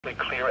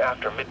Clear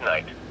after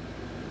midnight.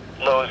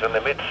 Lows in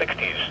the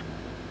mid-60s.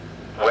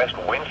 West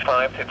winds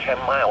 5 to 10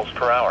 miles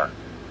per hour.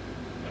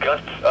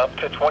 Gusts up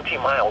to 20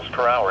 miles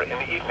per hour in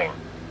the evening.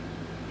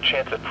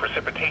 Chance of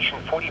precipitation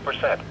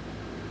 40%.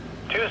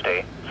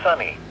 Tuesday,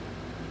 sunny.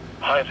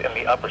 Highs in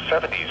the upper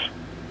 70s.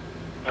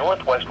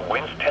 Northwest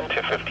winds 10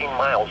 to 15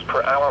 miles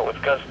per hour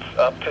with gusts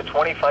up to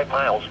 25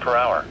 miles per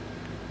hour.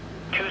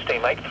 Tuesday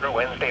night through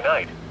Wednesday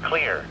night,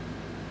 clear.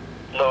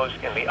 Lows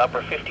in the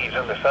upper 50s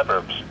in the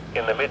suburbs,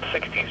 in the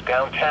mid-60s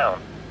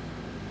downtown.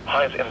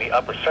 Highs in the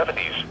upper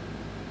 70s.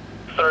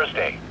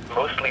 Thursday,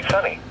 mostly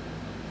sunny.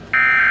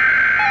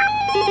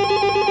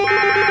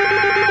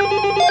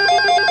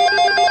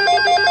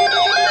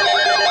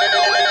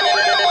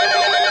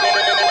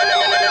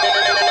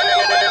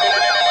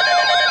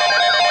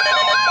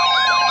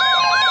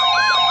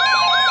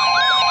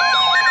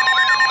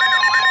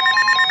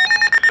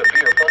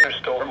 Severe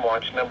thunderstorm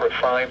watch number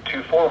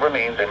 524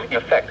 remains in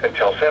effect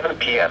until 7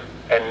 p.m.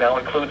 and now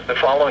includes the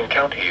following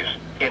counties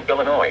in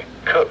Illinois: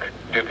 Cook,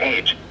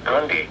 DuPage,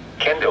 Grundy,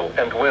 Kendall,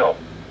 and Will.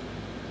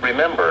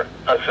 Remember,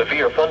 a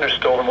severe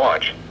thunderstorm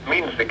watch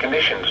means the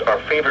conditions are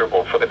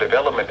favorable for the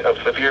development of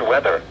severe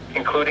weather,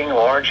 including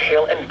large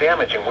hail and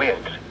damaging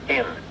winds,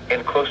 in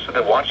and close to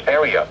the watch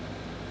area.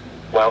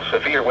 While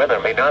severe weather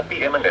may not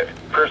be imminent,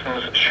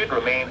 persons should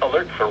remain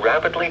alert for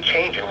rapidly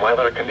changing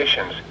weather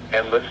conditions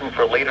and listen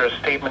for later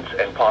statements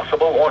and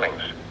possible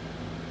warnings.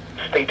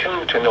 Stay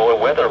tuned to NOAA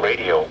weather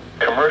radio,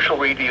 commercial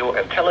radio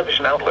and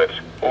television outlets,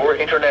 or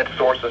internet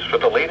sources for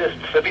the latest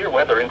severe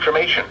weather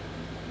information.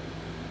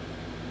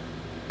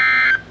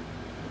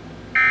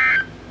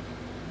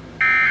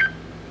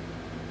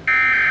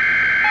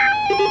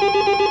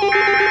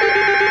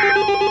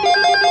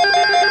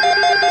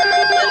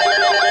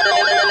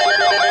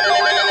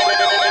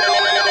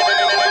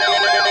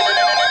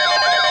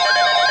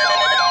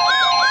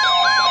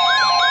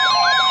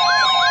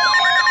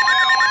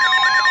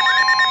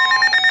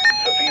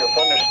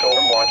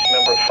 Thunderstorm watch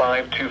number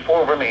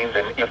 524 remains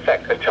in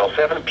effect until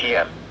 7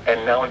 p.m.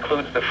 and now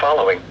includes the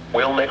following: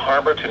 Wilmette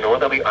Harbor to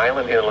Northerly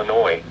Island,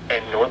 Illinois,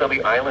 and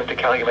Northerly Island to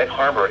Calumet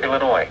Harbor,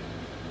 Illinois.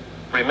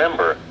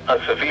 Remember, a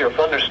severe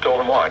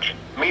thunderstorm watch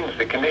means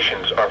the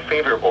conditions are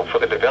favorable for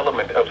the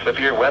development of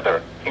severe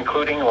weather,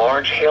 including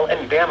large hail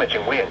and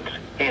damaging winds,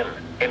 in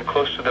and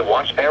close to the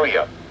watch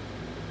area.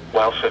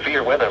 While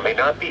severe weather may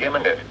not be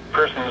imminent,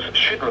 persons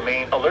should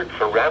remain alert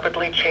for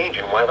rapidly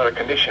changing weather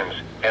conditions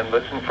and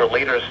listen for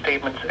later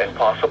statements and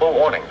possible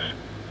warnings.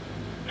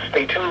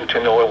 Stay tuned to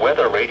NOAA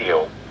weather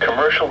radio,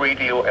 commercial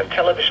radio and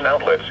television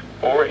outlets,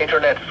 or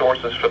internet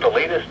sources for the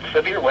latest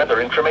severe weather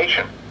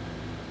information.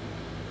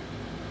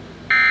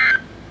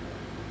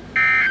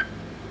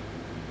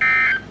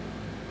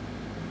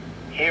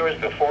 Here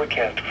is the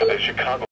forecast for the Chicago